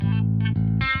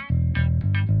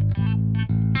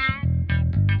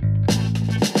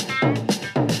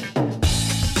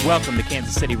Welcome to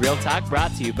Kansas City Real Talk,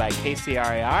 brought to you by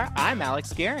KCRAR. I'm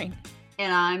Alex Gehring.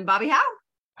 And I'm Bobby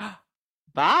Howe.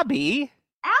 Bobby?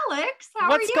 Alex,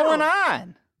 how are you? What's going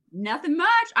on? Nothing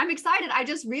much. I'm excited. I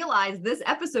just realized this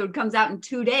episode comes out in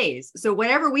 2 days. So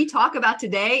whatever we talk about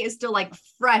today is still like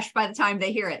fresh by the time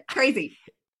they hear it. Crazy.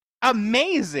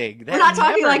 Amazing. We're not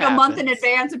talking like a month in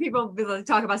advance and people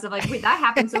talk about stuff like, wait, that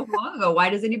happened so long ago.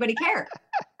 Why does anybody care?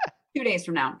 2 days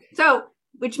from now. So,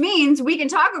 which means we can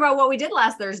talk about what we did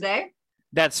last Thursday.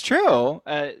 That's true.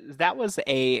 That was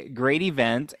a great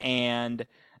event. And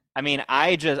I mean,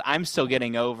 I'm still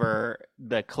getting over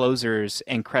the closer's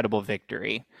incredible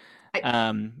victory.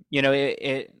 Amber's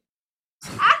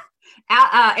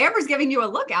giving you a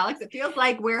look, Alex. It feels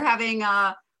like we're having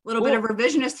a little bit of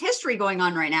revisionist history going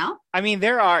on right now. I mean,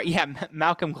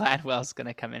 Malcolm Gladwell's going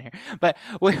to come in here, but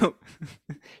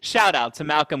shout out to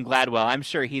Malcolm Gladwell. I'm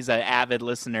sure he's an avid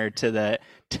listener to the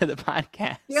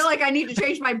podcast. I feel like I need to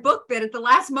change my book bit at the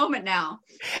last moment now.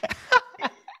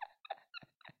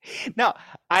 No,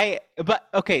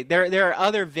 okay. There are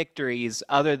other victories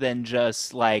other than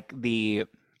just like the,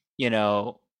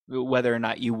 whether or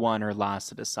not you won or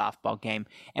lost at a softball game.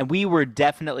 And we were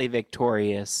definitely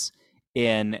victorious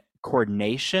in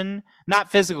coordination, not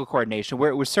physical coordination.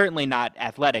 We're certainly not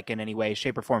athletic in any way,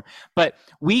 shape, or form, but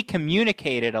we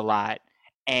communicated a lot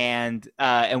and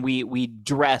we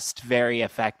dressed very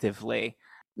effectively.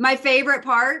 My favorite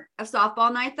part of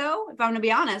softball night, though, if I'm going to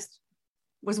be honest,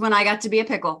 was when I got to be a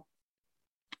pickle.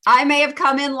 I may have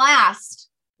come in last.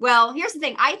 Well, here's the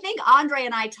thing. I think Andre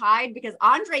and I tied because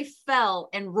Andre fell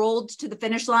and rolled to the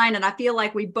finish line. And I feel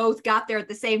like we both got there at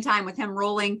the same time with him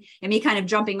rolling and me kind of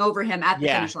jumping over him at the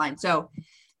finish line. So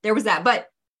there was that. But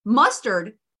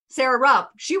Mustard, Sarah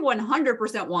Rupp, she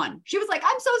 100% won. She was like,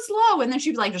 I'm so slow. And then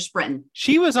she was like just sprinting.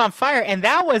 She was on fire. And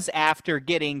that was after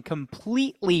getting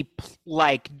completely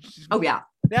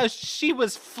she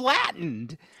was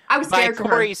flattened. I was scared by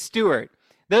Corey Stewart.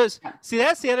 See,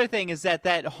 that's the other thing is that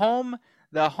home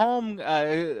run. The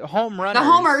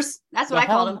homers. That's what I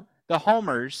called them. The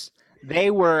homers. They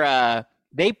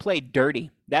played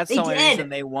dirty. That's the only reason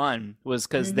they won was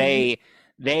because they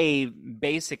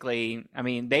basically, I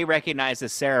mean, they recognized that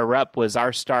Sarah Rupp was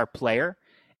our star player,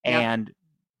 and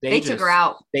they took her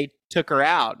out. They took her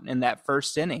out in that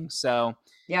first inning. So,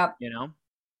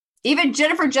 even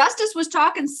Jennifer Justice was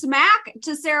talking smack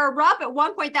to Sarah Rupp at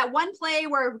one point. That one play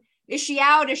where is she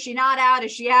out? Is she not out?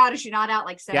 Is she out? Is she not out?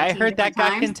 Like 17 I heard that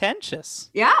times. Got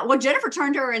contentious. Yeah. Well, Jennifer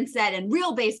turned to her and said, in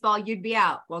real baseball, you'd be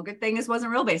out. Well, good thing this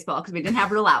wasn't real baseball because we didn't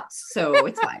have real outs. So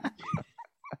it's fine.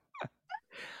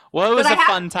 Well, it was a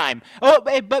fun time. Oh,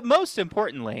 but most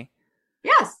importantly.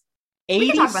 Yes.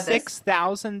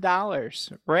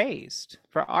 $86,000 raised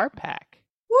for RPAC.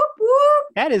 Whoop, whoop.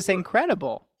 That is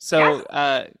incredible. So,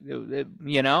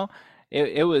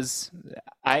 it was,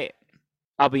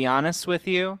 I'll be honest with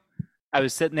you. I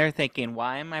was sitting there thinking,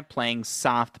 why am I playing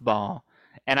softball?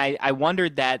 And I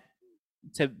wondered that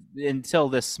until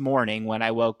this morning when I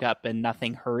woke up and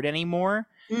nothing hurt anymore.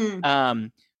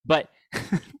 But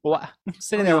I'm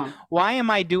sitting there, why am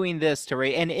I doing this to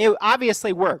raise? And it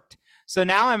obviously worked. So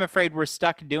now I'm afraid we're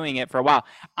stuck doing it for a while.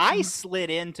 I slid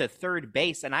into third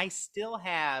base and I still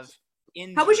have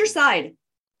How was your side?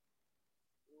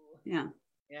 Yeah.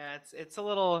 Yeah, it's a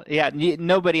little,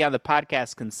 nobody on the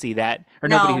podcast can see that, or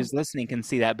nobody who's listening can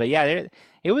see that. But yeah,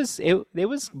 it was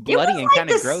bloody and kind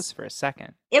of gross for a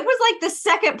second. It was like the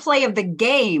second play of the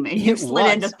game, and you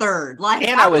slid into third. Like,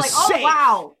 and I was like, safe. oh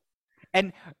wow.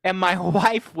 And my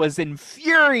wife was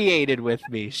infuriated with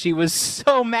me. She was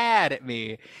so mad at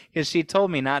me because she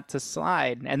told me not to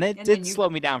slide, and it did slow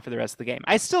me down for the rest of the game.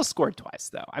 I still scored twice,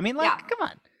 though. I mean, come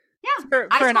on. Yeah, for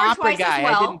an opera guy,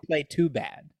 I didn't play too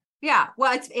bad. Yeah,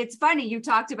 well, it's funny. You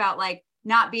talked about like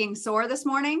not being sore this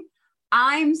morning.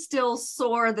 I'm still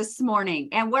sore this morning,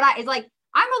 and I'm a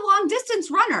long distance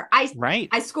runner.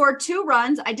 I scored 2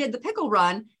 runs. I did the pickle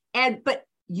run, but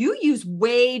you use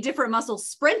way different muscles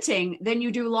sprinting than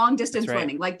you do long distance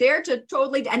running. Like they're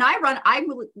and I'm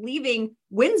leaving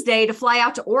Wednesday to fly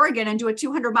out to Oregon and do a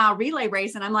 200-mile relay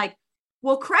race. And I'm like,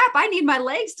 well, crap, I need my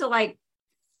legs to like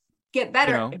get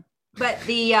better. But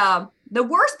the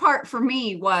worst part for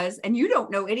me was, and you don't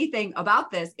know anything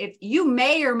about this, if you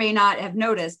may or may not have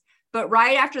noticed, but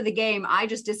right after the game, I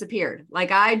just disappeared.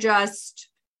 Like I just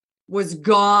was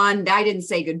gone. I didn't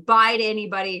say goodbye to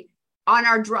anybody. On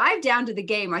our drive down to the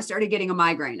game, I started getting a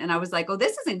migraine and I was like, oh,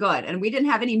 this isn't good. And we didn't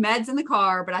have any meds in the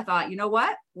car, but I thought, you know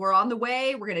what? We're on the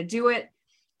way. We're going to do it.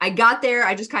 I got there.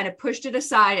 I just kind of pushed it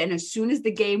aside. And as soon as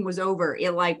the game was over,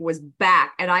 it like was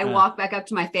back. And I walked back up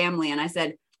to my family and I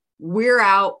said, we're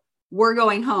out. We're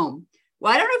going home.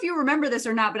 Well, I don't know if you remember this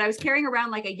or not, but I was carrying around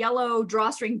like a yellow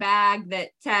drawstring bag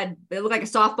it looked like a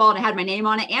softball and it had my name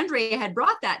on it. Andrea had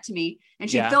brought that to me and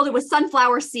she filled it with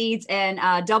sunflower seeds and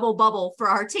double bubble for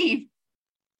our team.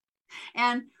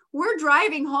 And we're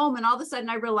driving home and all of a sudden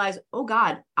I realized, oh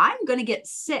God, I'm going to get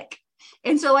sick.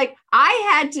 And so like I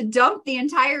had to dump the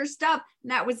entire stuff.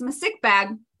 And that was my sick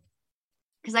bag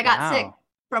because I got sick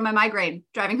from my migraine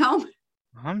driving home.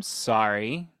 I'm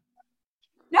sorry.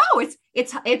 No,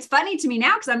 it's funny to me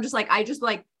now because I'm just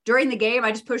like, during the game,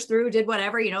 I just pushed through, did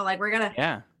whatever, like we're going to.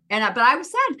 Yeah. But I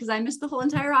was sad because I missed the whole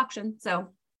entire auction. So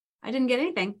I didn't get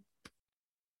anything.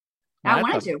 Well, I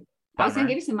wanted to. I was going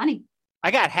to give you some money.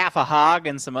 I got half a hog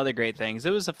and some other great things.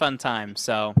 It was a fun time.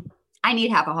 So I need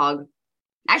half a hog.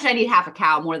 Actually, I need half a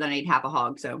cow more than I need half a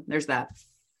hog. So there's that.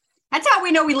 That's how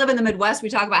we know we live in the Midwest. We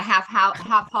talk about half hog.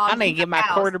 I need to get my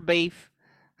quarter beef,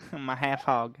 my half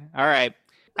hog. All right.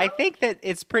 I think that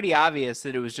it's pretty obvious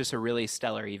that it was just a really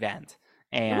stellar event.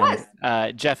 And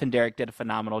Jeff and Derek did a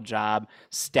phenomenal job.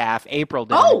 Staff, April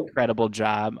did an incredible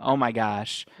job. Oh my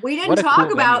gosh. We didn't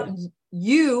talk about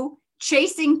you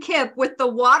chasing Kip with the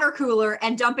water cooler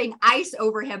and dumping ice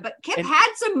over him. But Kip had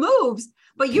some moves,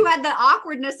 but you had the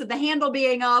awkwardness of the handle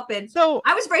being up. And so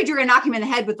I was afraid you were going to knock him in the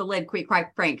head with the lid, quite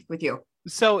frank with you.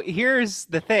 So here's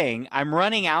the thing. I'm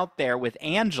running out there with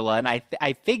Angela, and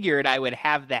I figured I would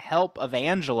have the help of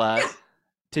Angela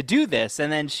to do this.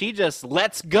 And then she just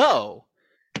lets go.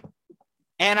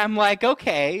 And I'm like,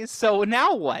 okay, so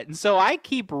now what? And so I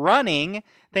keep running,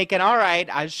 thinking, all right,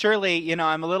 surely,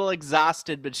 I'm a little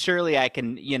exhausted, but surely I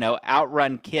can,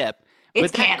 outrun Kip.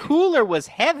 But that cooler was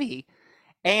heavy,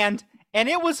 and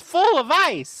it was full of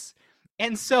ice.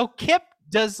 And so Kip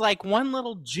does like one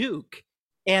little juke.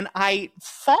 And I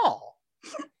fall,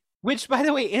 which, by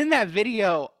the way, in that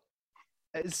video,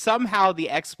 somehow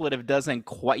the expletive doesn't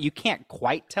quite, you can't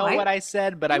quite tell what I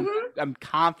said, but I'm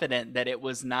confident that it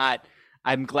was not,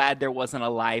 I'm glad there wasn't a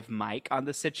live mic on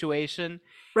the situation.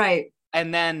 Right.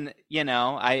 And then,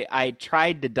 I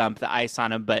tried to dump the ice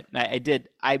on him, but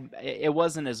it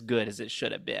wasn't as good as it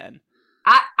should have been.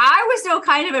 I was still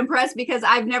kind of impressed because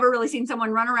I've never really seen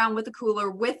someone run around with a cooler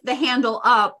with the handle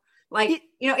up. Like,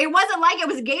 it wasn't like it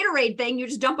was a Gatorade thing. You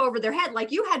just dump over their head. Like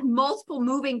you had multiple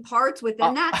moving parts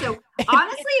within that. So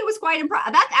honestly, it was quite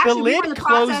impressive. That's actually the lid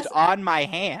closed on my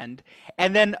hand.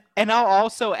 And I'll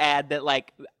also add that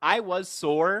like I was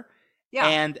sore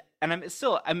and I'm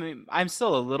still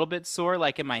a little bit sore,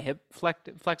 like in my hip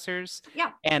flexors.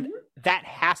 Yeah. And that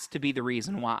has to be the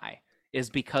reason why is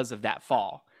because of that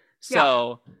fall.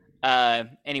 So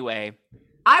anyway,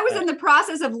 I was in the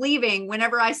process of leaving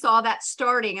whenever I saw that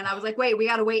starting, and I was like, wait, we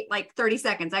got to wait like 30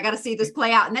 seconds. I got to see this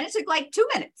play out. And then it took like 2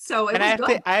 minutes. So it was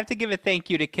good. I have to give a thank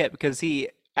you to Kip because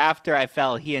after I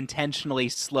fell, he intentionally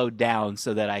slowed down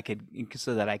so that I could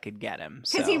get him.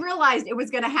 Because he realized it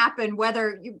was going to happen,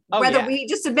 whether we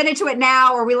just submitted to it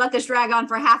now or we let this drag on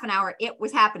for half an hour, it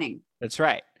was happening. That's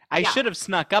right. I should have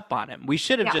snuck up on him. We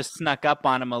should have just snuck up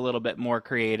on him a little bit more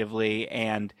creatively,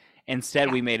 and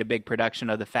instead we made a big production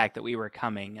of the fact that we were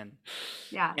coming. And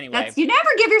anyway, you never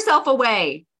give yourself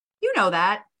away. You know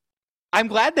that. I'm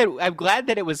glad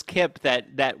that it was Kip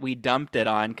that we dumped it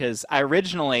on, because I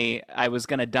was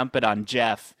going to dump it on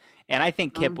Jeff, and I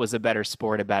think Kip was a better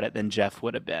sport about it than Jeff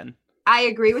would have been. I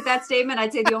agree with that statement.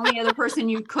 I'd say the only other person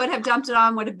you could have dumped it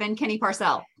on would have been Kenny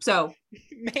Parcell. So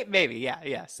maybe,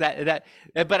 yes,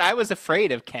 but I was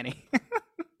afraid of Kenny.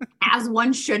 As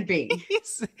one should be.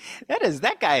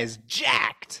 That guy is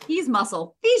jacked. He's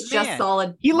muscle. He's just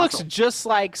solid. He looks just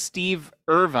like Steve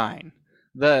Irvine,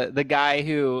 the guy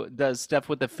who does stuff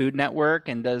with the Food Network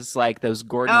and does like those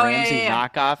Gordon Ramsay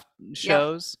knockoff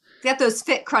shows. He's got those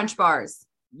fit crunch bars.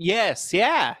 Yes,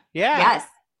 yeah. Yes.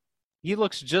 He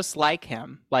looks just like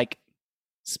him, like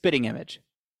spitting image.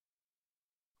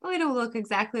 Well, they don't look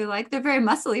exactly like. They're very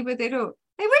muscly, but they don't.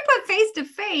 They would put face to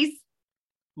face.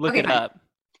 Look it up.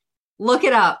 Look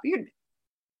it up.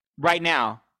 Right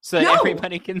now, so that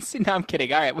everybody can see. No, I'm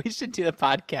kidding. All right, we should do the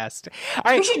podcast. All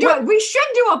right, we should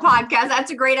do a podcast. That's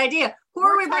a great idea. Who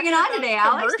are we bringing on today,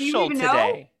 Alex? Do you even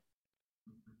know?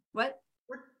 What?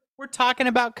 We're talking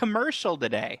about commercial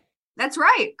today. That's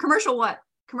right. Commercial what?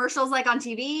 Commercials like on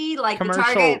TV, like commercial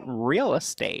the Target real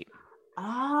estate.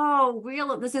 Oh,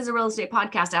 this is a real estate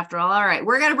podcast after all. All right.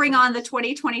 We're going to bring on the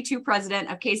 2022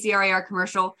 president of KCRAR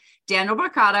Commercial, Daniel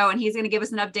Brocato, and he's going to give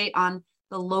us an update on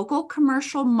the local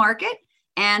commercial market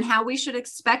and how we should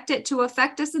expect it to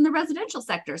affect us in the residential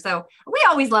sector. So we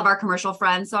always love our commercial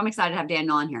friends. So I'm excited to have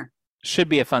Daniel on here. Should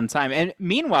be a fun time. And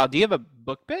meanwhile, do you have a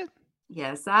book bit?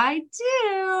 Yes, I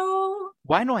do.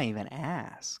 Why do I even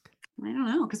ask? I don't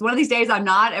know. Because one of these days I'm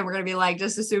not, and we're going to be like,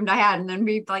 just assumed I had, and then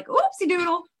be like, oopsie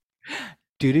doodle.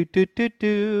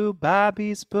 Do,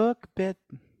 Bobby's book bit.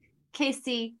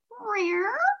 Casey.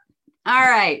 All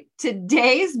right.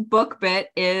 Today's book bit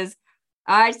is,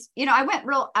 I went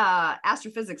real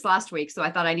astrophysics last week, so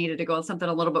I thought I needed to go with something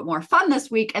a little bit more fun this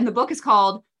week. And the book is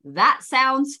called That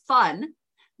Sounds Fun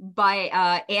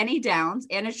by Annie Downs.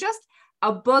 And it's just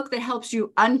a book that helps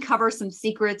you uncover some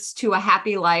secrets to a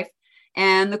happy life.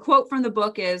 And the quote from the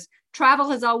book is,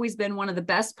 "Travel has always been one of the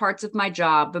best parts of my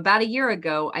job. About a year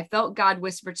ago, I felt God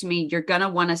whisper to me, you're going to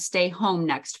want to stay home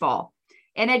next fall."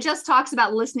 And it just talks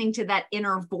about listening to that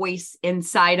inner voice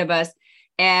inside of us.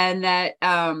 And that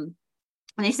when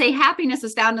they say happiness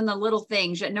is found in the little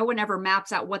things, yet no one ever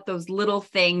maps out what those little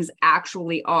things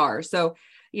actually are. So,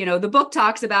 the book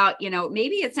talks about,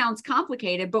 maybe it sounds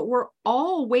complicated, but we're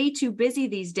all way too busy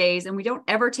these days. And we don't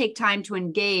ever take time to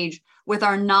engage with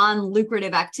our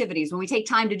non-lucrative activities. When we take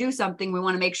time to do something, we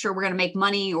want to make sure we're going to make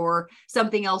money or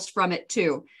something else from it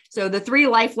too. So the 3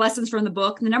 life lessons from the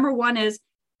book, the number 1 is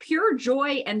pure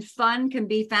joy and fun can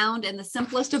be found in the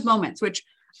simplest of moments, which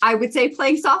I would say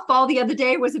playing softball the other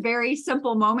day was a very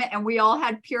simple moment. And we all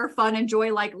had pure fun and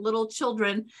joy like little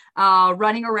children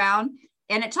running around.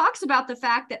 And it talks about the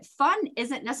fact that fun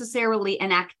isn't necessarily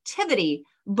an activity,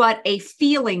 but a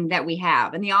feeling that we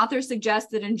have. And the author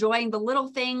suggests that enjoying the little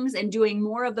things and doing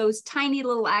more of those tiny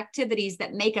little activities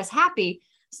that make us happy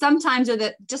sometimes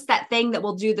are just that thing that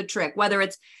will do the trick, whether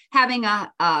it's having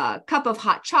a cup of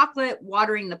hot chocolate,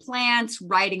 watering the plants,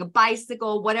 riding a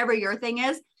bicycle, whatever your thing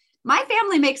is. My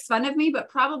family makes fun of me, but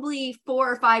probably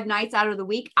 4 or 5 nights out of the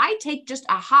week, I take just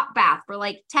a hot bath for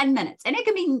like 10 minutes. And it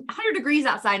can be 100 degrees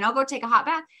outside and I'll go take a hot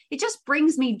bath. It just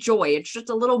brings me joy. It's just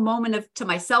a little moment to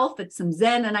myself. It's some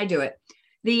zen and I do it.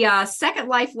 The second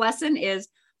life lesson is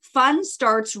fun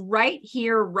starts right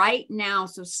here, right now.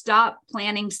 So stop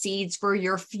planting seeds for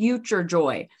your future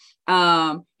joy.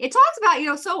 It talks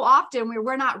about, so often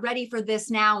we're not ready for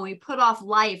this now and we put off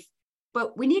life.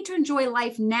 But we need to enjoy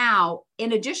life now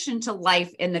in addition to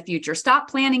life in the future. Stop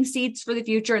planting seeds for the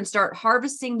future and start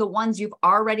harvesting the ones you've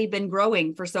already been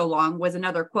growing for so long, was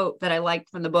another quote that I liked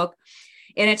from the book.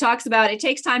 And it talks about it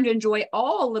takes time to enjoy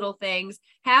all little things,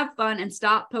 have fun, and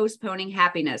stop postponing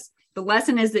happiness. The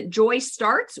lesson is that joy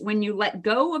starts when you let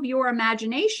go of your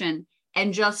imagination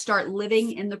and just start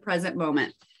living in the present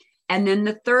moment. And then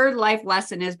the third life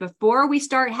lesson is before we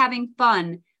start having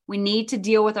fun, we need to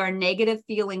deal with our negative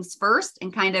feelings first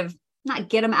and kind of not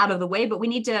get them out of the way, but we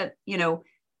need to,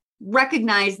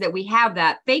 recognize that we have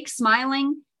that. Fake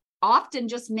smiling often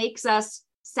just makes us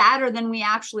sadder than we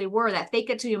actually were. That fake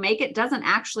it till you make it doesn't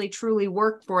actually truly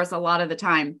work for us a lot of the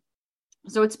time.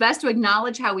 So it's best to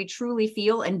acknowledge how we truly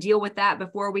feel and deal with that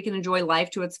before we can enjoy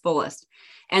life to its fullest.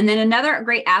 And then another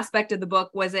great aspect of the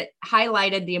book was it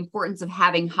highlighted the importance of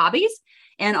having hobbies.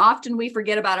 And often we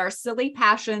forget about our silly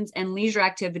passions and leisure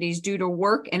activities due to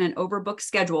work and an overbooked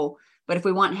schedule. But if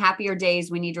we want happier days,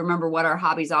 we need to remember what our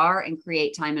hobbies are and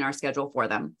create time in our schedule for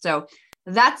them. So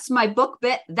that's my book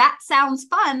bit. That Sounds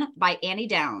Fun by Annie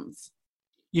Downs.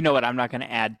 You know what I'm not going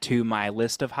to add to my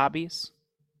list of hobbies?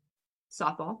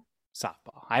 Softball.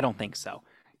 I don't think so.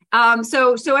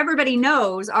 So everybody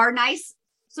knows our nice,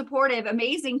 supportive,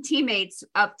 amazing teammates,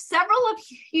 several of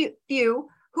you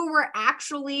who were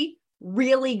actually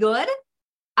really good,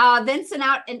 then sent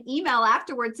out an email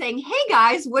afterwards saying, hey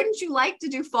guys, wouldn't you like to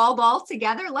do fall ball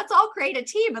together? Let's all create a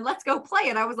team and let's go play.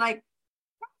 And I was like,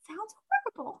 that sounds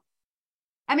horrible.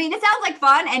 I mean, it sounds like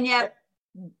fun, and yet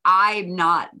I'm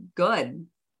not good.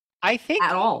 I think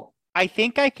at all. I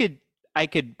think I could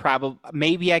probably,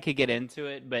 maybe I could get into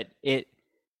it, but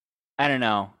I don't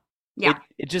know. Yeah.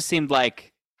 It just seemed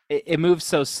like it moved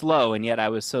so slow, and yet I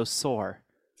was so sore.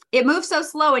 It moved so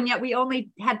slow, and yet we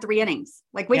only had 3 innings.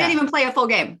 Like we didn't even play a full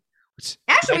game.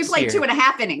 Actually, we played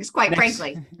 2.5 innings, quite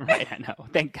frankly. Right, I know.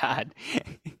 Thank God.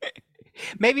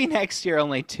 Maybe next year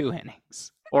only 2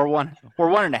 innings. Or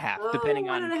 1.5, depending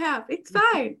on 1.5. It's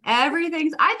fine.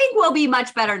 I think we'll be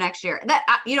much better next year. That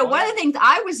one of the things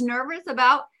I was nervous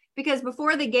about, because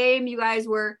before the game, you guys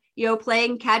were,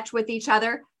 playing catch with each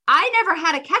other. I never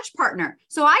had a catch partner.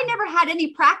 So I never had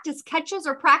any practice catches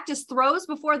or practice throws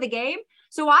before the game.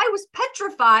 So I was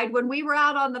petrified when we were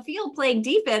out on the field playing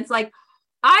defense. Like,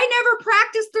 I never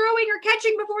practiced throwing or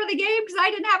catching before the game because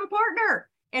I didn't have a partner.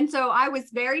 And so I was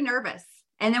very nervous.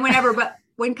 And then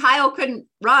when Kyle couldn't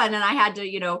run and I had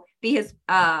to, be his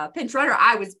pinch runner,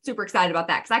 I was super excited about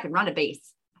that because I could run a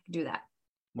base. I could do that.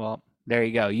 Well, there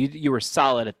you go. You were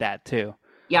solid at that too.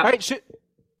 Yeah. All right.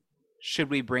 Should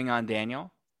we bring on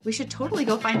Daniel? We should totally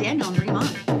go find Daniel and bring him on.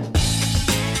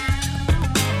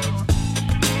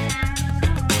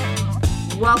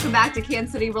 Welcome back to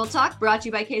Kansas City Real Talk, brought to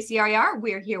you by KCRER.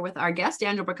 We're here with our guest,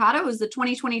 Daniel Brocato, who's the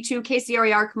 2022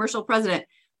 KCRER Commercial President.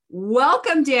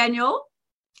 Welcome, Daniel.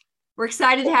 We're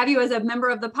excited to have you as a member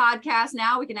of the podcast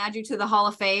now. We can add you to the Hall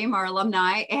of Fame, our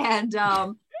alumni, and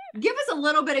give us a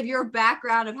little bit of your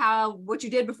background of what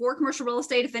you did before commercial real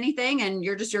estate, if anything, and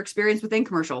your experience within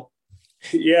commercial.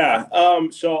 Yeah.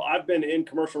 So I've been in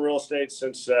commercial real estate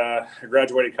since I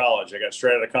graduated college. I got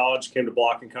straight out of college, came to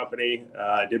Block and Company,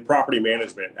 did property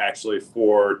management actually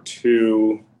for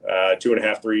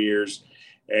 2.5, 3 years.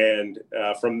 And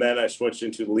from then I switched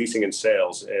into leasing and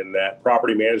sales, and that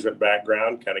property management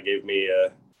background kind of gave me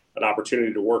an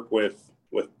opportunity to work with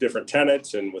different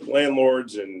tenants and with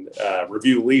landlords and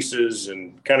review leases,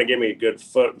 and kind of gave me a good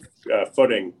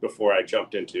footing before I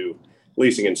jumped into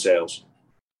leasing and sales.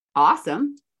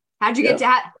 Awesome. How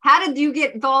did you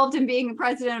get involved in being the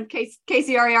president of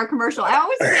KCRER Commercial? I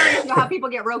always curious about how people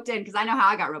get roped in, because I know how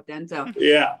I got roped in. So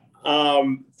yeah,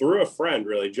 through a friend,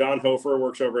 really. John Hofer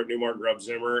works over at Newmark Grubb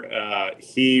Zimmer.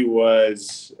 He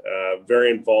was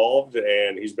very involved,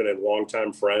 and he's been a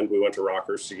longtime friend. We went to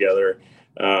Rockers together.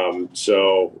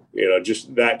 So,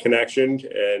 just that connection.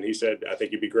 And he said, I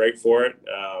think you'd be great for it.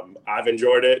 I've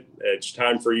enjoyed it. It's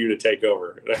time for you to take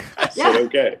over. I said,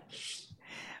 okay.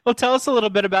 Well, tell us a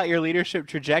little bit about your leadership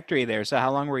trajectory there. So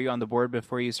how long were you on the board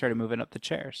before you started moving up the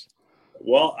chairs?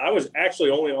 Well, I was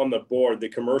actually only on the board, the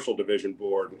commercial division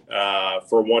board,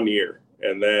 for 1 year.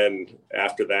 And then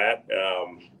after that,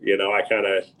 I kind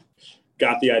of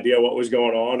got the idea what was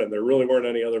going on, and there really weren't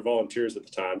any other volunteers at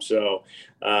the time. So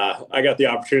I got the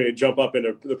opportunity to jump up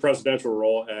into the presidential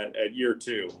role at year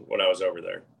 2 when I was over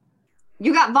there.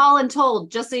 You got voluntold,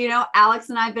 just so you know.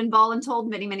 Alex and I have been voluntold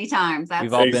many, many times.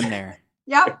 We've all been there.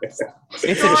 Yep. It's a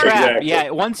trap. Exactly. Yeah.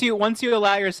 Once you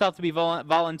allow yourself to be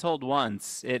voluntold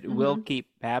once, it will keep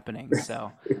happening.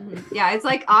 So yeah, it's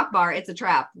like Akbar. It's a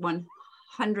trap.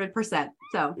 100%.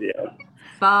 So yeah.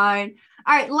 Fine.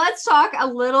 All right. Let's talk a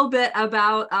little bit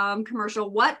about commercial.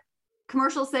 What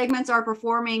commercial segments are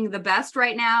performing the best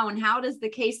right now, and how does the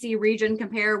KC region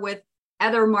compare with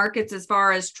other markets as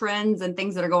far as trends and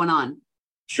things that are going on?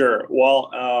 Sure. Well,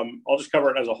 I'll just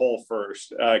cover it as a whole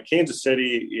first. Kansas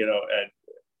City, at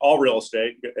all real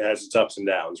estate has its ups and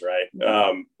downs, right?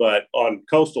 But on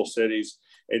coastal cities,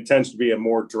 it tends to be a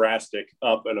more drastic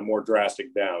up and a more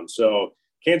drastic down. So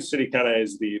Kansas City kind of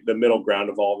is the middle ground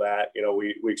of all that.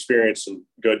 We experienced some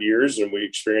good years and we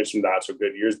experienced some not so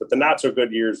good years, but the not so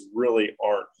good years really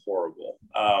aren't horrible.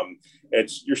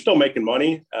 You're still making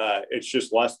money. It's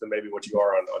just less than maybe what you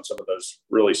are on some of those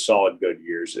really solid good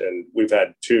years. And we've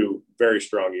had 2 very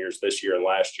strong years this year and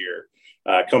last year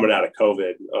coming out of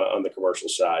COVID on the commercial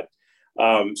side.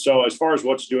 So as far as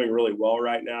what's doing really well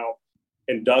right now,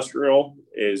 industrial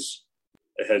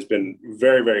has been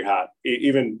very, very hot,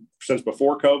 even since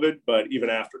before COVID, but even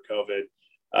after COVID.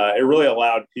 It really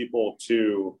allowed people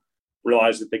to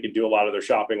realize that they could do a lot of their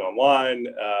shopping online.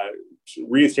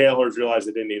 Retailers realized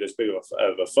they didn't need as big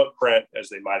of a footprint as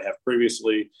they might have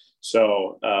previously.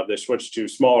 So they switched to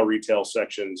smaller retail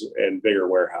sections and bigger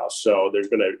warehouse. So there's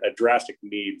been a drastic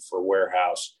need for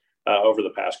warehouse over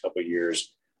the past couple of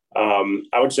years.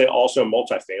 I would say also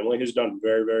multifamily has done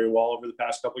very, very well over the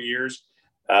past couple of years,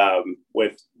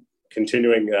 with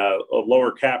continuing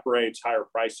lower cap rates, higher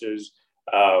prices.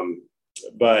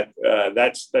 But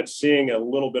that's seeing a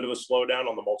little bit of a slowdown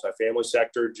on the multifamily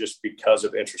sector just because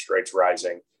of interest rates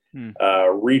rising.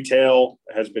 Retail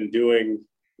has been doing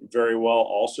very well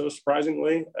also,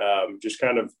 surprisingly, just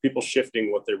kind of people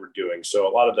shifting what they were doing. So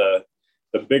a lot of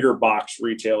the bigger box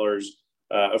retailers,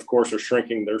 of course, are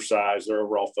shrinking their size, their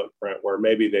overall footprint, where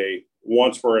maybe they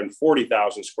once were in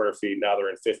 40,000 square feet. Now they're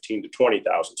in 15 to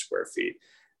 20,000 square feet.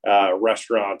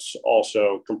 Restaurants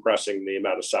also compressing the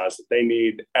amount of size that they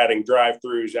need, adding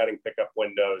drive-throughs, adding pickup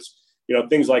windows,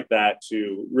 things like that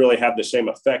to really have the same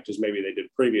effect as maybe they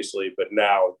did previously, but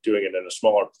now doing it in a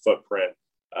smaller footprint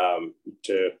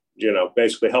to,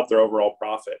 basically help their overall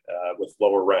profit with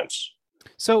lower rents.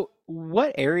 So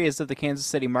what areas of the Kansas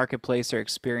City marketplace are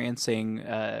experiencing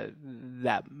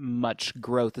that much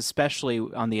growth, especially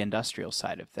on the industrial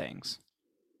side of things?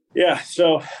 Yeah,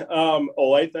 so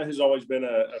Olathe has always been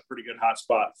a pretty good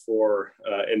hotspot for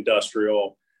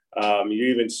industrial. You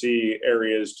even see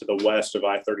areas to the west of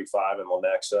I-35 and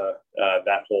Lenexa.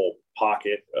 That whole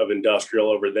pocket of industrial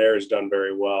over there has done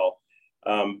very well.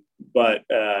 But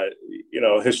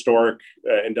historic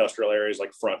industrial areas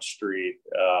like Front Street,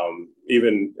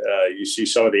 even you see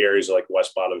some of the areas like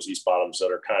West Bottoms, East Bottoms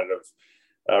that are kind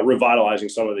of revitalizing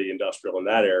some of the industrial in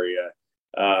that area.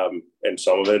 And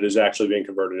some of it is actually being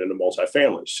converted into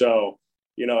multifamily. So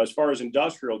as far as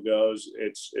industrial goes,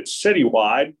 it's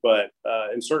citywide, but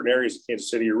in certain areas of Kansas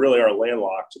City, you really are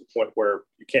landlocked to the point where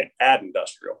you can't add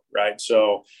industrial, right?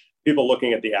 So people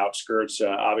looking at the outskirts,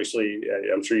 obviously,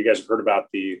 I'm sure you guys have heard about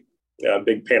the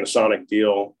big Panasonic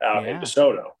deal out in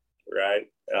DeSoto, right?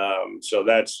 So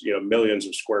that's, millions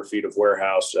of square feet of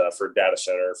warehouse for data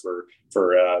center,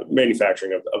 for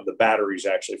manufacturing of the batteries,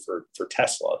 actually for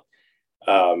Tesla.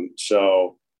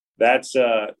 So that's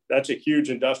a huge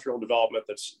industrial development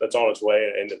that's on its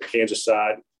way into the Kansas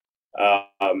side.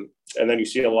 And then you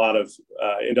see a lot of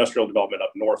industrial development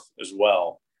up north as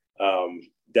well.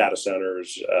 Data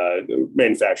centers,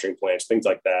 manufacturing plants, things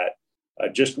like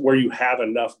that, just where you have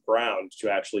enough ground to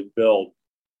actually build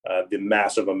the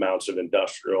massive amounts of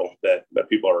industrial that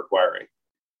people are requiring.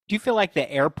 Do you feel like the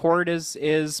airport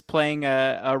is playing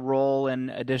a role in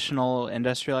additional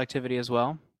industrial activity as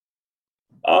well?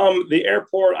 The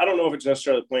airport, I don't know if it's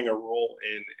necessarily playing a role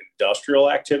in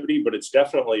industrial activity, but it's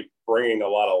definitely bringing a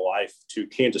lot of life to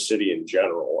Kansas City in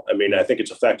general. I mean, I think it's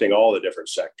affecting all the different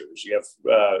sectors. You have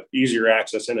easier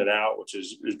access in and out, which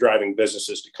is driving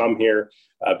businesses to come here,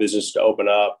 business to open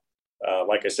up.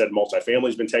 Like I said, multifamily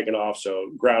has been taken off.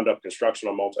 So ground up construction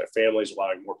on multifamily is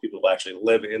allowing more people to actually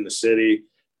live in the city.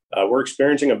 We're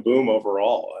experiencing a boom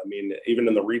overall. I mean, even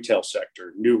in the retail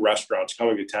sector, new restaurants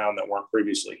coming to town that weren't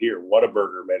previously here.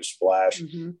 Whataburger made a splash,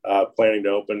 planning to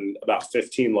open about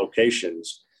 15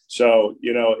 locations. So,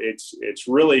 it's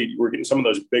really, we're getting some of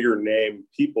those bigger name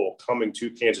people coming to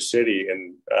Kansas City.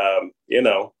 And,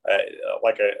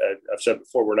 like I've said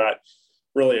before, we're not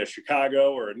really a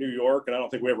Chicago or a New York, and I don't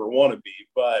think we ever want to be,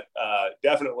 but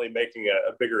definitely making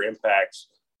a bigger impact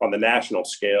on the national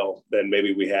scale than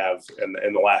maybe we have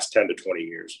in the last 10 to 20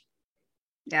 years.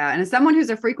 Yeah. And as someone who's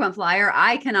a frequent flyer,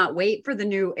 I cannot wait for the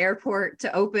new airport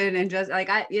to open, and just like,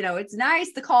 it's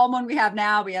nice, the calm one we have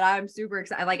now, but yet I'm super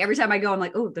excited. Like every time I go, I'm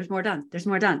like, oh, there's more done. There's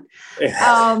more done.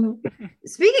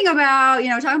 Speaking about,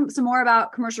 talking some more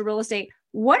about commercial real estate,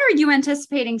 what are you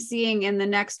anticipating seeing in the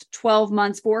next 12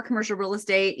 months for commercial real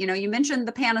estate? You mentioned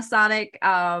the Panasonic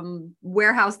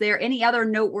warehouse there. Any other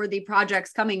noteworthy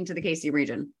projects coming to the KC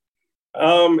region?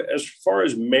 As far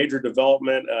as major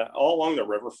development, all along the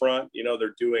riverfront,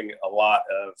 they're doing a lot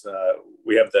of,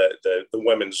 we have the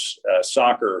women's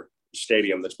soccer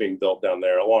stadium that's being built down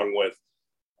there, along with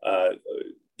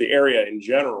the area in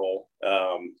general.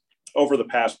 Over the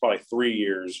past probably 3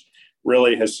 years,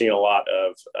 really has seen a lot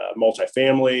of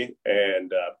multifamily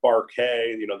and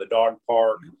Barquet, the dog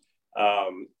park,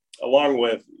 along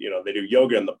with, they do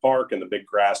yoga in the park and the big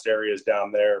grassed areas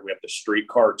down there. We have the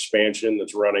streetcar expansion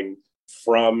that's running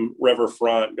from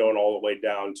riverfront going all the way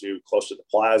down to close to the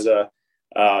plaza.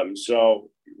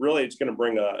 So really it's going to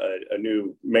bring a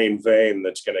new main vein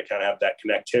that's going to kind of have that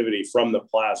connectivity from the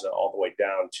plaza all the way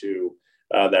down to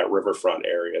that riverfront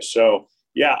area. So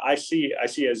yeah, I see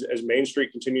as Main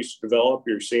Street continues to develop,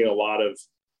 you're seeing a lot of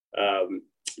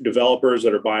developers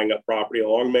that are buying up property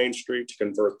along Main Street to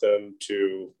convert them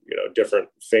to, different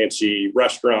fancy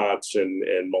restaurants and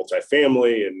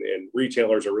multifamily, and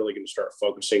retailers are really going to start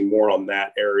focusing more on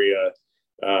that area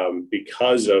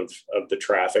because of the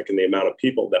traffic and the amount of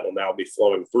people that will now be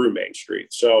flowing through Main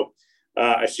Street. So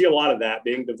I see a lot of that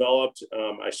being developed.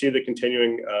 I see the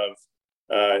continuing of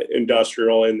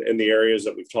industrial in the areas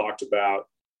that we've talked about.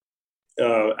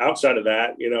 Outside of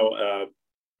that,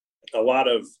 a lot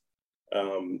of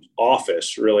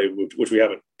office, really, which we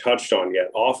haven't touched on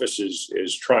yet. Office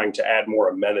is trying to add more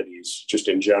amenities just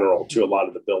in general to a lot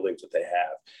of the buildings that they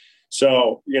have.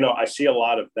 So, I see a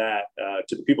lot of that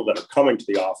to the people that are coming to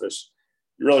the office.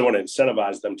 You really want to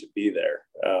incentivize them to be there.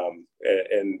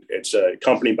 And it's a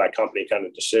company by company kind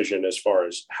of decision as far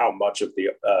as how much of the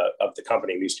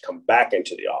company needs to come back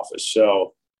into the office.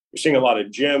 So you're seeing a lot of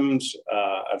gyms.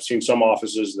 I've seen some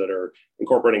offices that are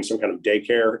incorporating some kind of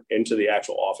daycare into the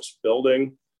actual office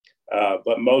building.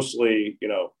 But mostly,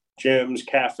 gyms,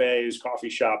 cafes, coffee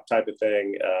shop type of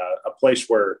thing, a place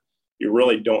where you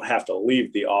really don't have to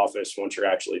leave the office once you're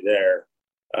actually there.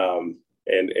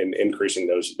 And increasing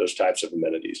those types of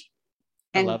amenities.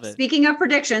 And speaking of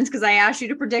predictions, because I asked you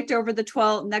to predict over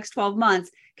the next 12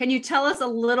 months, can you tell us a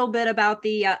little bit about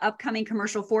the upcoming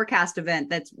commercial forecast event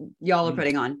that y'all are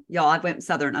putting on? Y'all, I went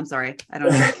Southern. I'm sorry. I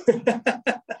don't know.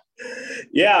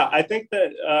 Yeah, I think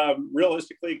that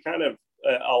realistically, kind of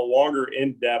a longer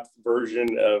in-depth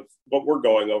version of what we're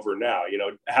going over now,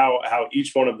 how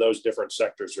each one of those different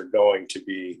sectors are going to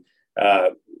be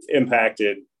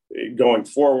impacted going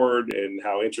forward, and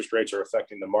how interest rates are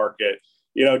affecting the market,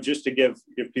 just to give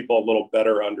people a little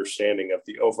better understanding of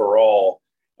the overall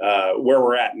where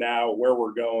we're at now, where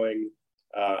we're going,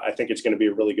 I think it's going to be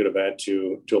a really good event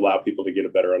to allow people to get a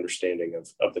better understanding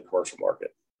of the commercial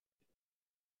market.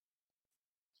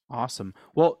 Awesome.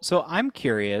 Well, so I'm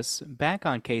curious, back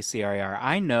on KCRAR,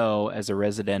 I know as a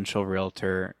residential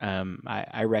realtor,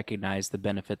 I recognize the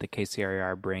benefit that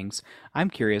KCRAR brings. I'm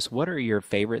curious, what are your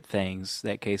favorite things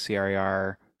that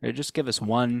KCRAR, or just give us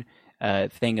one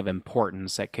thing of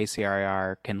importance that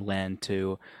KCRAR can lend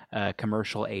to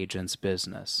commercial agents'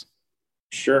 business?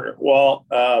 Sure. Well,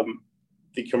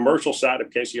 the commercial side of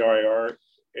KCRAR,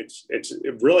 it's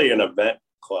really an event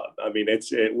club. I mean,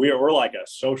 we're like a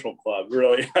social club,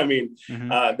 really. I mean,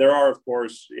 there are, of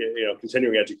course,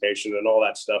 continuing education and all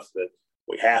that stuff that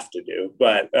we have to do,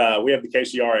 but we have the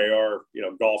KCRAR,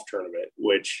 golf tournament,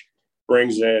 which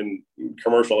brings in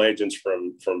commercial agents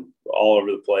from all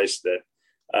over the place that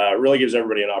really gives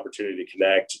everybody an opportunity to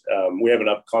connect. We have an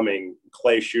upcoming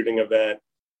clay shooting event.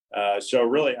 So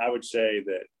really, I would say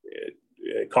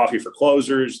that coffee for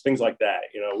closers, things like that.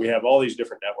 We have all these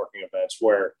different networking events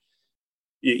where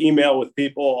you email with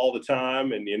people all the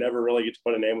time and you never really get to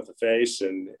put a name with a face,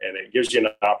 and it gives you an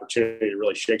opportunity to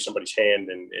really shake somebody's hand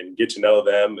and get to know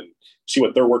them and see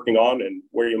what they're working on and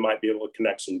where you might be able to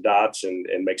connect some dots and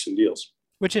make some deals.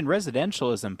 Which in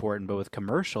residential is important, but with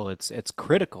commercial, it's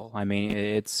critical. I mean,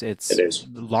 it is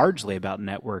largely about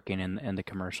networking in the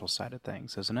commercial side of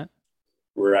things, isn't it?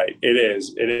 Right. It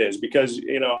is because,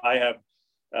 I have,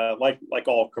 like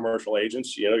all commercial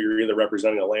agents, you're either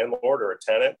representing a landlord or a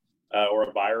tenant, or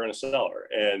a buyer and a seller.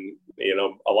 And,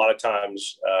 a lot of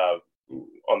times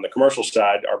on the commercial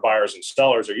side, our buyers and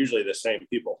sellers are usually the same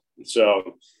people.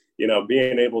 So,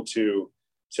 being able to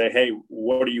say, hey,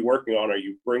 what are you working on? Are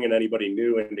you bringing anybody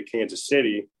new into Kansas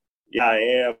City? Yeah, I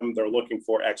am. They're looking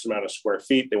for X amount of square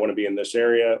feet. They want to be in this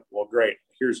area. Well, great.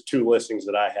 Here's 2 listings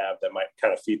that I have that might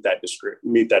kind of meet that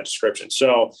description.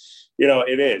 So,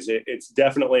 it's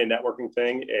definitely a networking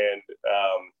thing. And,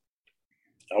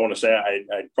 I want to say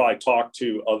I'd probably talk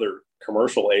to other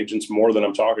commercial agents more than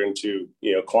I'm talking to,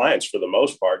 clients for the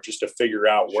most part, just to figure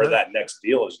out where that next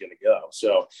deal is going to go.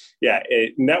 So yeah,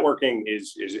 networking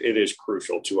is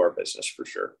crucial to our business for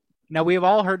sure. Now, we've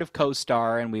all heard of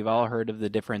CoStar and we've all heard of the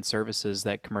different services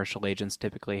that commercial agents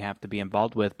typically have to be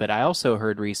involved with. But I also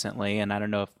heard recently, and I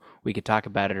don't know if we could talk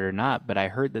about it or not, but I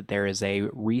heard that there is a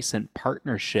recent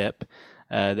partnership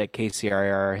that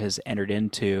KCRAR has entered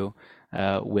into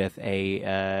with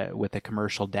a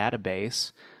commercial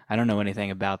database. I don't know anything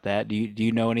about that. Do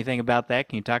you know anything about that?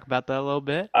 Can you talk about that a little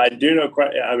bit? I do know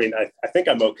quite. I mean, I think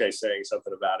I'm okay saying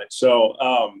something about it. So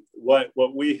what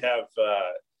we have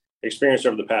experienced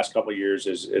over the past couple of years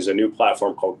is a new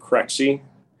platform called Crexy.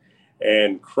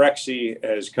 And Crexy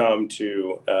has come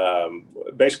to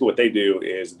basically what they do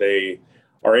is they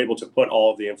are able to put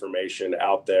all of the information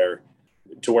out there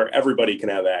to where everybody can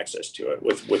have access to it.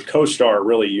 With CoStar,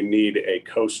 really, you need a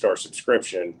CoStar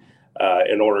subscription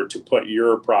in order to put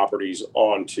your properties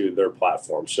onto their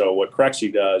platform. So what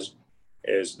Crexy does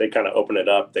is they kind of open it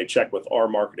up. They check with our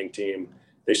marketing team.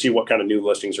 They see what kind of new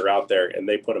listings are out there, and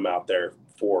they put them out there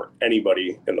for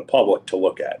anybody in the public to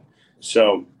look at.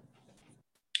 So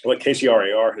what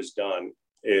KCRAR has done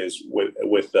is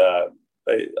with a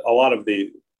lot of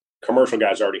the commercial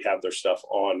guys already have their stuff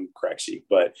on Crexy,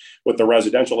 but with the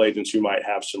residential agents who might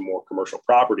have some more commercial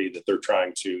property that they're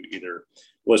trying to either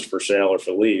list for sale or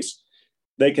for lease,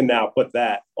 they can now put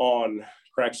that on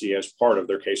Crexy as part of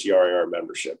their KCRAR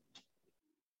membership.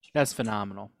 That's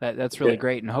phenomenal. That's really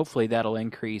great, and hopefully that'll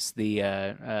increase the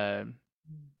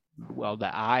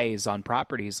eyes on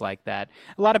properties like that.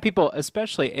 A lot of people,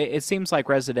 especially, it seems like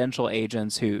residential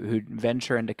agents who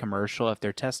venture into commercial, if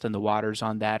they're testing the waters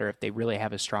on that, or if they really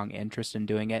have a strong interest in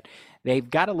doing it, they've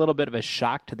got a little bit of a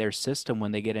shock to their system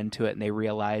when they get into it and they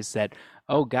realize that,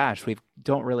 oh gosh, we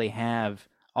don't really have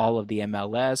all of the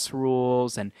MLS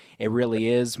rules, and it really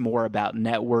is more about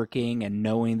networking and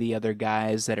knowing the other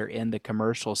guys that are in the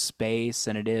commercial space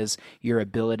than it is your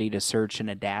ability to search in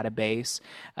a database.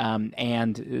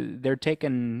 And they're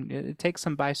it takes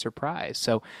them by surprise.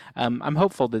 So I'm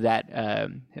hopeful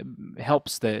that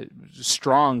helps the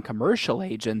strong commercial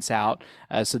agents out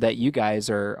so that you guys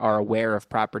are aware of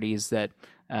properties that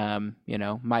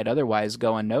might otherwise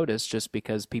go unnoticed just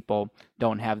because people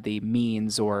don't have the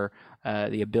means or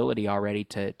the ability already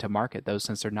to market those,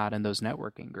 since they're not in those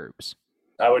networking groups.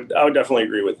 I would definitely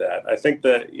agree with that. I think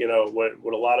that,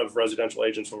 what a lot of residential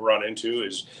agents will run into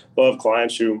is they'll have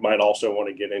clients who might also want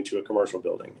to get into a commercial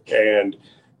building, and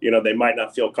they might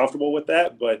not feel comfortable with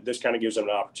that, but this kind of gives them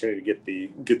an opportunity to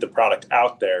get the product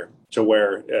out there to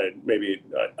where maybe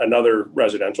another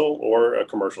residential or a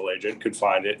commercial agent could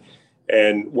find it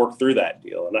and work through that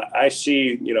deal. And I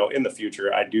see, in the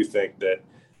future, I do think that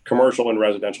commercial and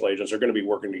residential agents are going to be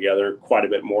working together quite a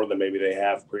bit more than maybe they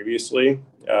have previously.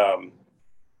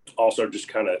 Also, just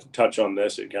kind of touch on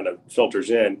this, it kind of filters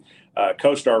in.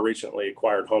 CoStar recently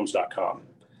acquired homes.com.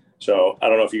 So I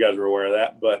don't know if you guys are aware of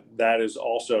that, but that is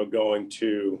also going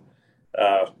to,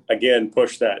 again,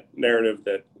 push that narrative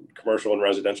that commercial and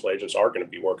residential agents are going to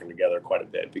be working together quite a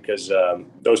bit, because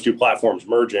those two platforms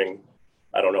merging,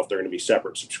 I don't know if they're going to be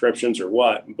separate subscriptions or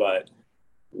what, but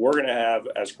we're going to have,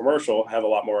 as commercial, have a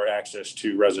lot more access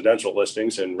to residential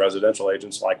listings, and residential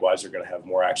agents likewise are going to have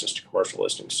more access to commercial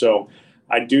listings. So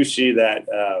I do see that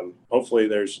hopefully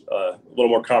there's a little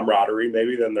more camaraderie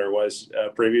maybe than there was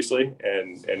previously,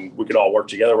 and we could all work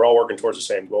together. We're all working towards the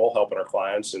same goal, helping our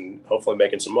clients and hopefully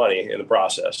making some money in the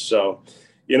process. So,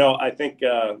 I think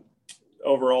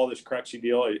overall this Cruxy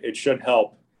deal, it should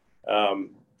help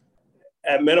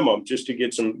at minimum just to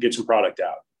get some product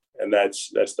out. And that's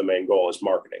the main goal, is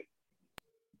marketing.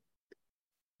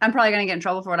 I'm probably going to get in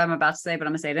trouble for what I'm about to say, but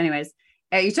I'm going to say it anyways.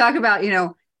 You talk about,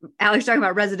 Alex talking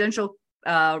about residential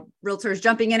realtors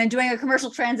jumping in and doing a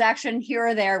commercial transaction here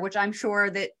or there, which I'm sure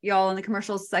that y'all in the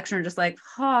commercial section are just like,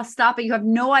 oh, stop it. You have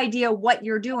no idea what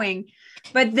you're doing.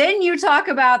 But then you talk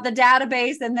about the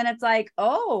database, and then it's like,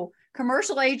 oh,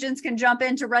 commercial agents can jump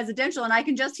into residential. And I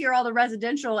can just hear all the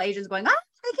residential agents going,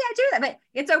 they can't do that. But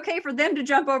it's okay for them to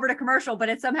jump over to commercial, but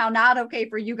it's somehow not okay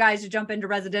for you guys to jump into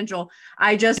residential.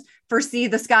 I just foresee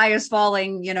the sky is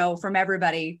falling, from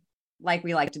everybody, like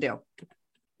we like to do.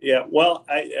 Yeah, well,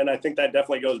 I think that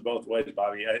definitely goes both ways,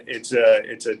 Bobby. It's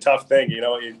a tough thing,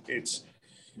 it's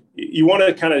you want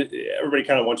to everybody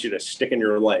kind of wants you to stick in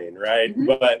your lane, right? Mm-hmm.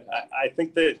 But I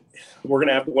think that we're going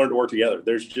to have to learn to work together.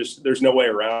 There's no way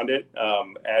around it.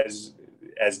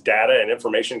 As data and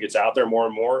information gets out there more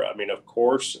and more, I mean, of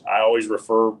course, I always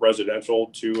refer residential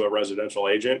to a residential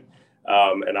agent.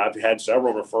 And I've had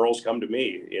several referrals come to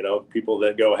me, people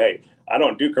that go, hey, I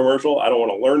don't do commercial. I don't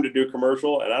want to learn to do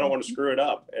commercial, and I don't want to screw it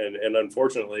up. And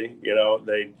unfortunately,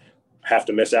 they have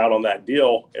to miss out on that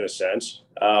deal in a sense.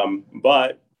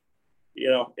 But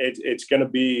it's going to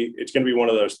be one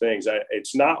of those things.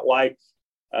 It's not like,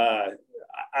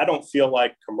 I don't feel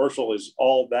like commercial is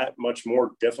all that much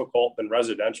more difficult than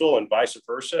residential, and vice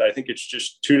versa. I think it's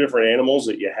just two different animals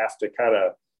that you have to kind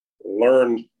of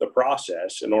learn the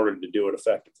process in order to do it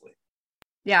effectively.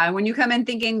 Yeah. And when you come in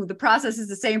thinking the process is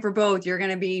the same for both, you're going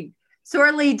to be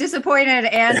sorely disappointed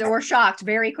and or shocked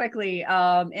very quickly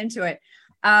into it.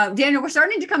 Daniel, we're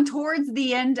starting to come towards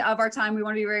the end of our time. We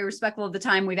want to be very respectful of the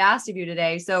time we've asked of you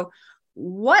today. So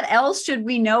what else should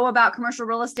we know about commercial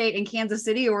real estate in Kansas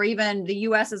City, or even the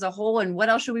U.S. as a whole? And what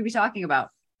else should we be talking about?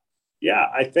 Yeah,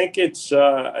 I think it's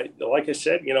like I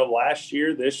said, last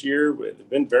year, this year, it's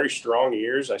been very strong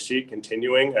years. I see it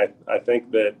continuing. I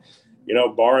think that,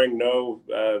 barring no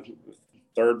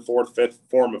third, fourth, fifth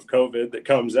form of COVID that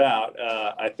comes out,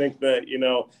 I think that,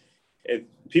 if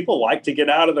people like to get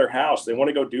out of their house, they want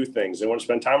to go do things. They want to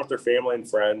spend time with their family and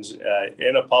friends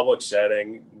in a public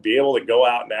setting, be able to go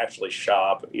out and actually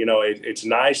shop. It's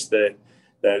nice that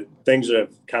things have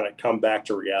kind of come back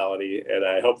to reality, and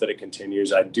I hope that it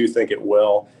continues. I do think it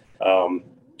will.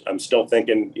 I'm still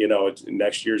thinking,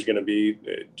 next year is going to be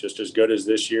just as good as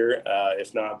this year,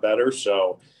 if not better.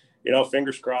 So,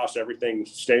 fingers crossed, everything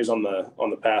stays on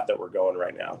the path that we're going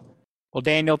right now. Well,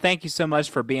 Daniel, thank you so much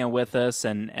for being with us,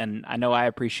 and I know I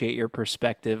appreciate your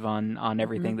perspective on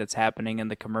everything that's happening in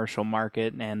the commercial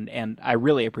market, and I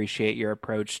really appreciate your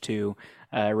approach to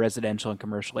residential and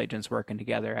commercial agents working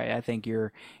together. I think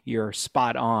you're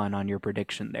spot on your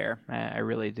prediction there. I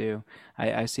really do.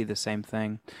 I see the same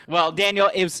thing. Well,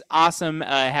 Daniel, it was awesome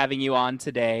having you on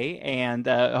today, and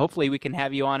hopefully we can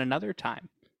have you on another time.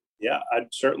 Yeah, I'd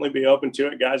certainly be open to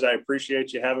it, guys. I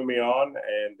appreciate you having me on.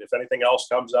 And if anything else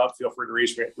comes up, feel free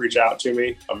to reach out to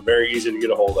me. I'm very easy to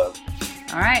get a hold of.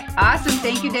 All right. Awesome.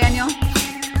 Thank you, Daniel.